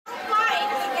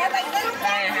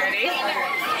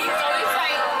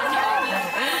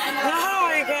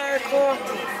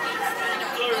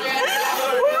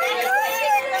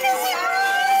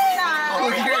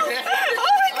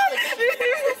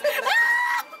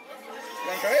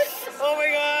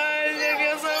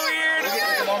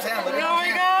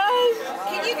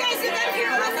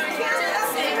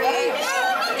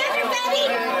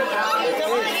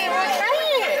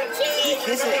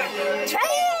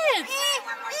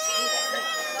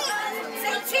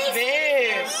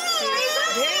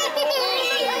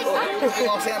Hey,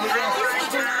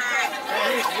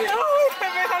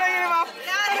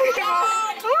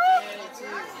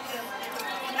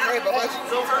 bye-bye.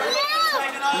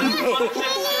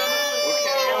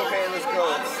 Okay, let's go.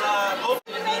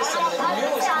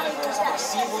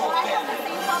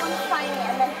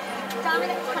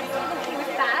 Dominic constantly came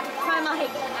back, so I'm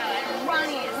like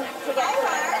running to get to it.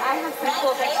 I have some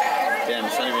cool pictures. Damn,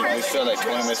 it's not even, we still have like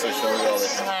 20 minutes to show you all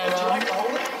this. I know.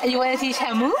 And you want to see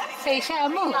Shamu? Say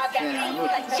Shamu.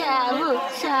 Shamu.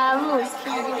 Shamu.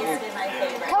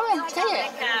 Come on, say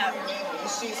it.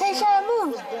 Say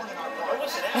Shamu.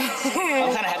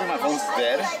 I'm kind of happy my phone's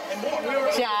dead.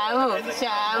 Shamu.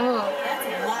 Shamu.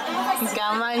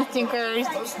 Come on, stinkers.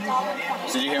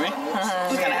 Did you hear me?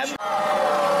 I'm kind of happy.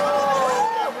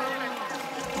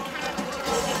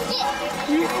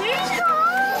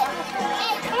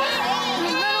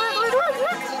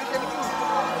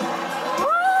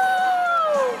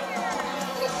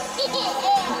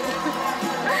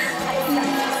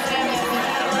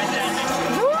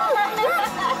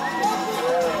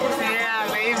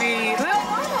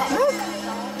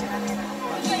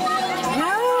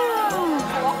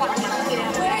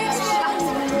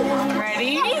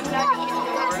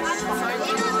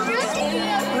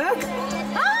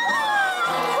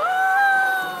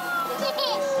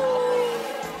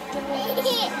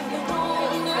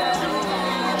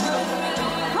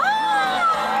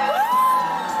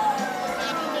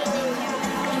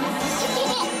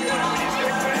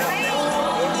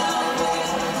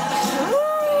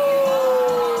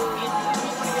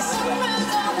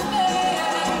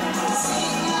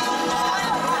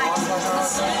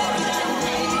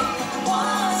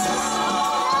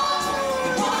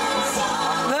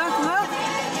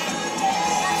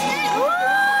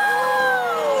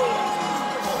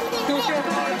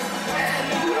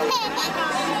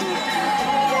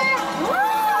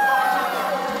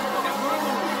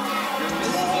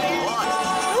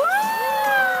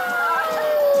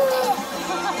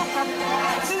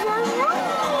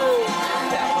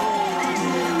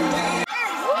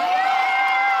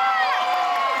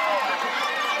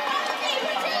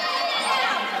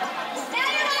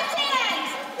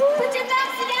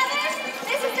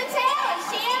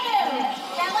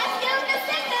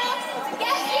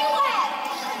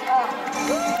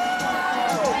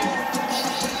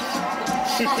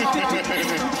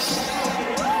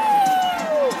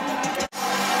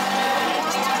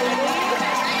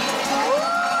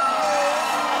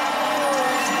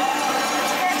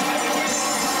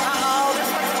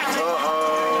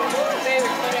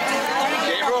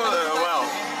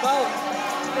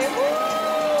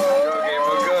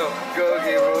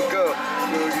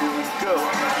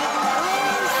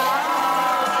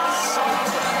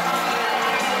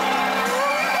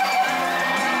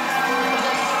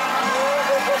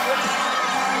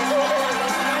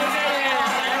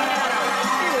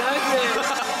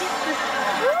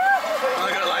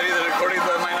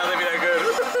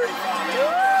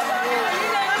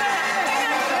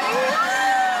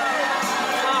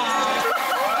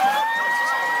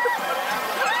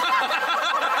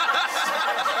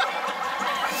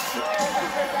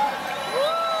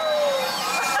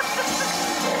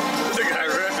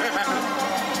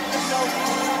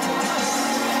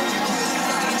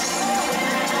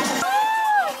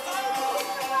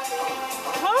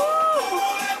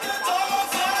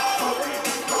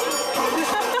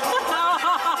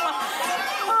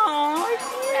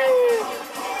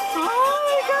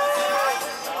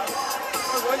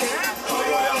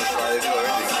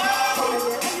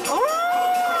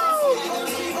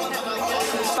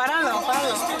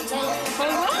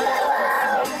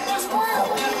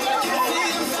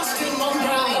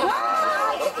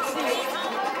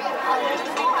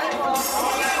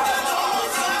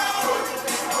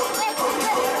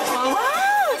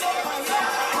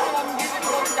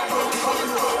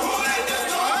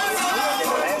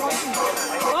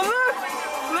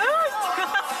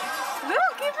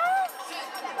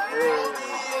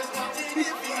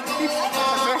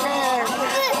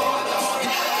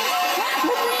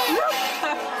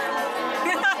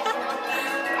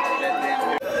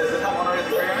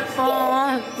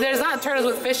 There's not turtles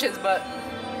with fishes, but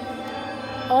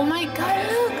oh my god,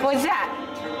 look! What's that?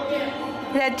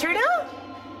 Is that turtle?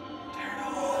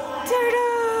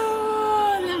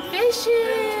 Turtle! The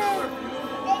fishes!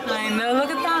 I know,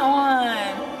 look at that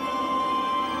one.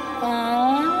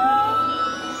 Aww.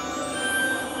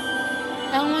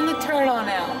 I want the turtle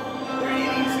now. They're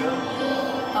eating too.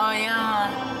 Oh yeah.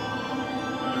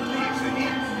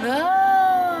 No.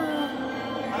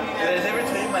 Did I ever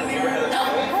tell you my neighbor had a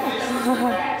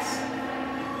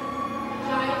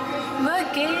Look,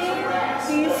 Gabe.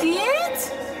 Do you see it?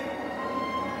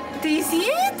 Do you see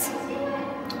it?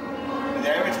 Did I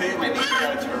ever tell you my neighbor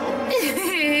got a turtle?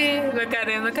 Look at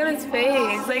him. Look at his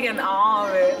face. He's like in awe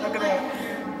of it. Look at him.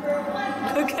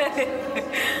 Look at it.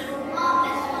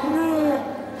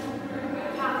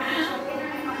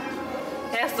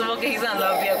 That's the book. He's gonna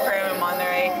love the aquarium in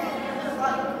Monterey.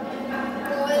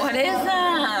 What is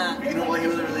that? You know what? He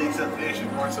wasn't really into fish,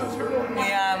 and more so a turtle.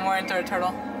 Yeah, I'm more into a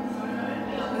turtle.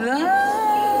 Look!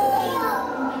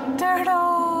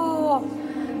 Turtle!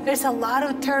 There's a lot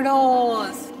of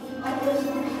turtles.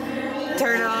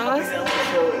 Turtles?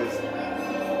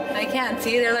 I can't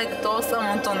see. They're like todos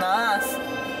amontonadas.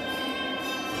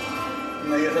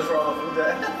 I guess that's where all the food's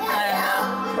at.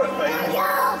 I know.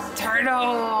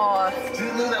 Turtle!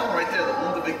 Dude, look at that one right there. The one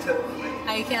with the big tip.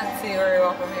 I can't see very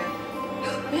well from here.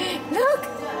 Look!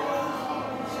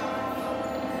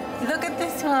 Look at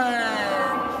this one!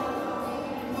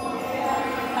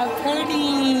 How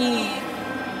pretty!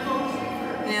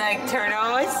 You like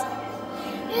turtles?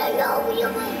 Yeah.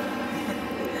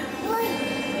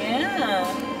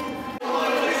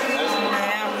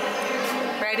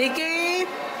 Ready, Gabe?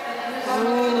 Ooh.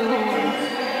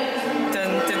 Dun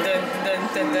dun dun dun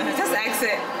dun dun. Just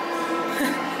exit.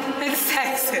 Just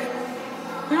exit.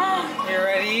 You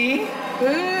ready?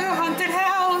 Ooh, haunted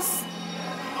house.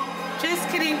 Just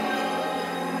kidding.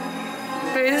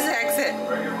 Wait, this is exit.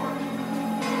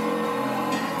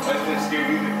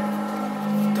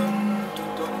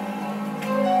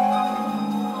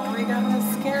 Oh my god, that's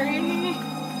scary.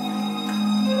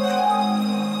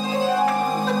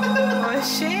 Oh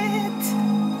shit.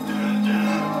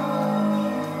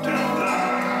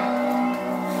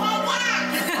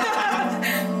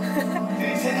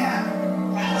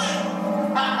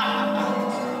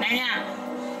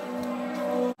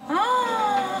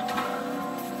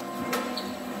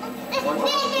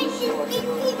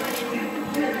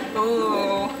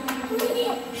 Ooh.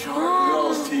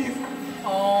 Girl's teeth.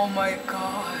 Oh my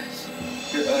gosh.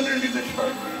 You're underneath the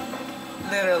shark.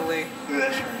 Literally. Look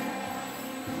at that shark.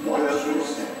 Look at this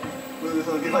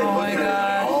one. Oh my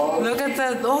god. Look at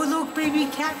that. Oh, look, baby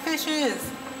catfishes.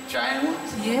 Giant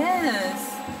ones? Yes.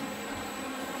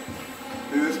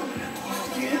 Look at this one.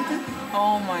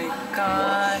 Oh my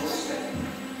gosh.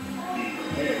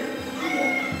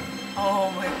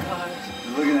 Oh my gosh.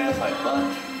 You're looking at us like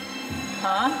lunch.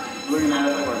 Huh? Looking at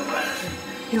us like lunch.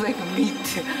 He's like, me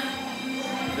too.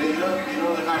 You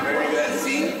know they're not very good at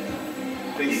seeing?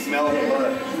 They smell the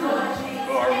blood.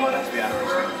 Oh, our blood has to be out of our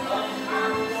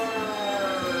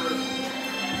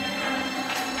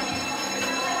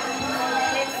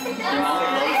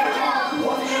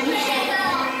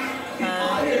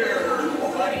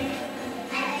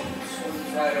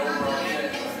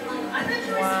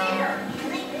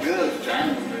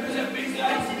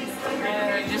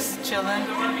They're just chilling.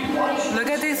 Look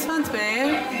at these ones,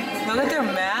 babe. Look at their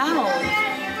mouths.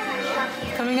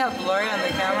 Coming out blurry on the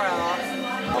camera.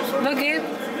 Look, Gabe.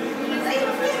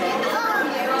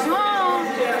 Oh.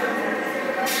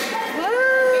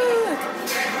 Look.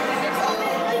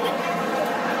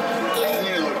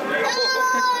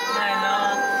 I know.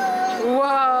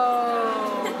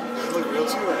 Whoa. They look real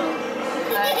too right now.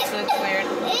 That looks weird.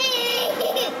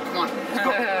 Come on, let's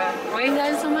go. Why you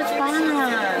guys so much fun?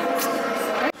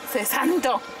 Say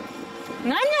santo. No,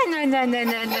 no, no, no, no,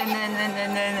 no, no, no, no,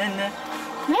 no, no, no.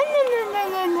 No, no, no, no,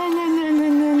 no, no, no, no,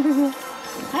 no, no, no.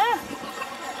 Huh?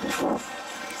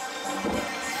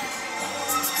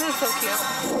 You look so cute.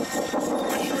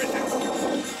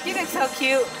 You look so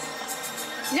cute.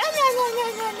 No, no, no, no,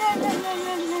 no, no, no,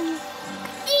 no, no, no.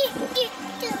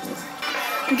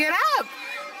 Get up.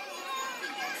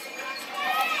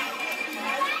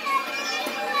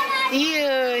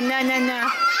 Ew, no, no, no.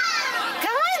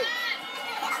 Come on.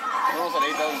 Almost at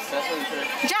 8,000 steps.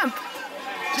 Jump.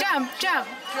 Jump, jump.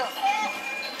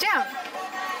 Jump.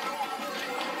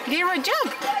 Gabriel,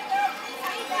 jump.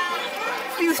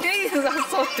 These things are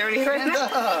so dirty right now.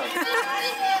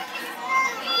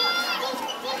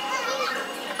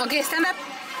 Okay, stand up.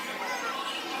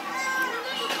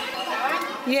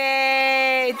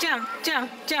 Yay! Jump,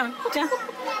 jump, jump, jump.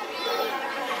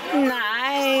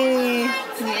 Nice.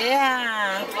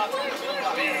 Yeah.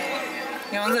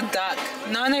 You want the duck?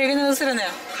 No, no, you're gonna sit in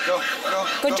there. Go, go.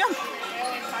 Go jump.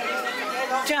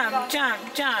 Jump, jump,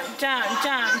 jump, jump,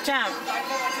 jump, jump.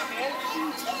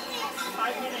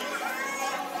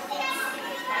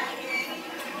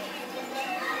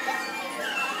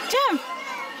 Jump.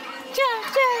 Jump,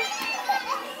 jump.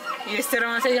 You still don't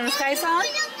want to take your sky song? I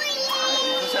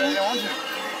said I didn't want to.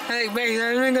 Hey, babe,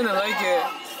 I'm not gonna like it.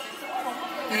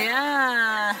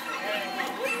 Yeah.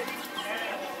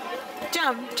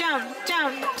 Jump, jump,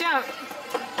 jump, jump.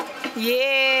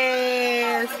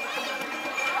 Yes.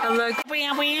 And look,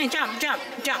 jump, jump, jump,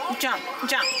 jump, jump,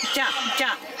 jump,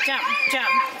 jump, jump,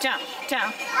 jump, jump,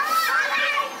 jump.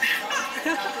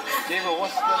 Gabriel,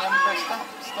 what's the number? Stop,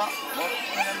 stop. What's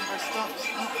the number? Stop,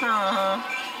 stop.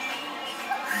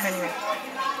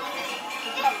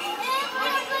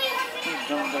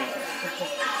 Don't do it.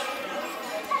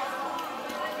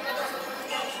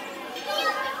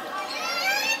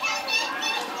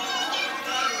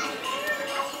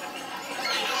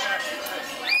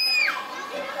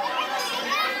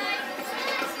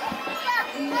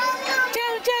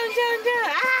 Jump, jump, jump, jump.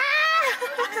 Ah!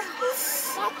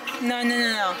 No, no, no,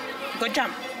 no. Go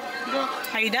jump. Go.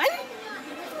 Are you done?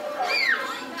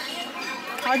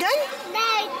 All done?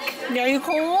 Are you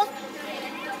cold?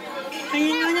 Are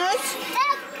you nervous?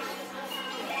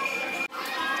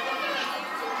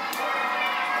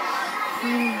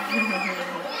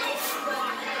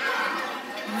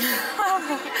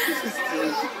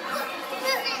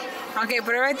 Okay,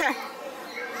 put it right there.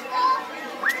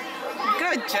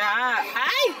 Good job.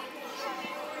 Aye.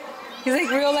 He's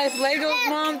like real life Legos,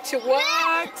 Mom. To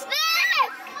what?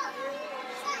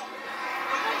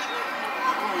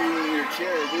 Oh, in your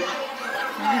chair, dude.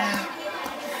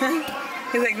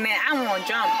 He's like, nah, I won't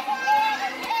jump.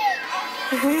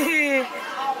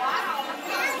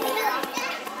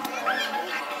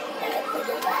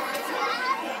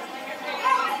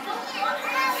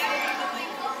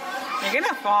 You're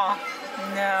gonna fall.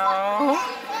 No.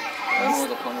 I don't know what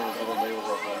the fun of those little Legos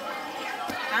are.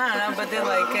 I don't know, but they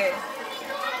like it.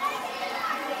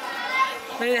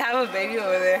 They have a baby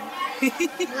over there.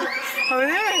 Over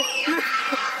there.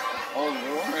 Oh, the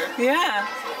little one, right? Yeah.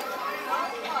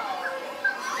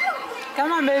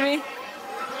 Come on, baby.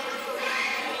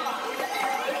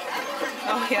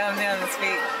 Oh, yeah, I'm on his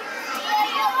feet.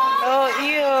 Oh,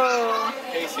 ew.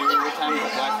 Hey Siri, what time is the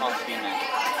Black Hawk game at?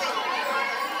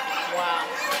 Wow.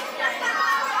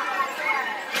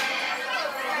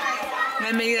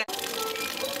 Let me get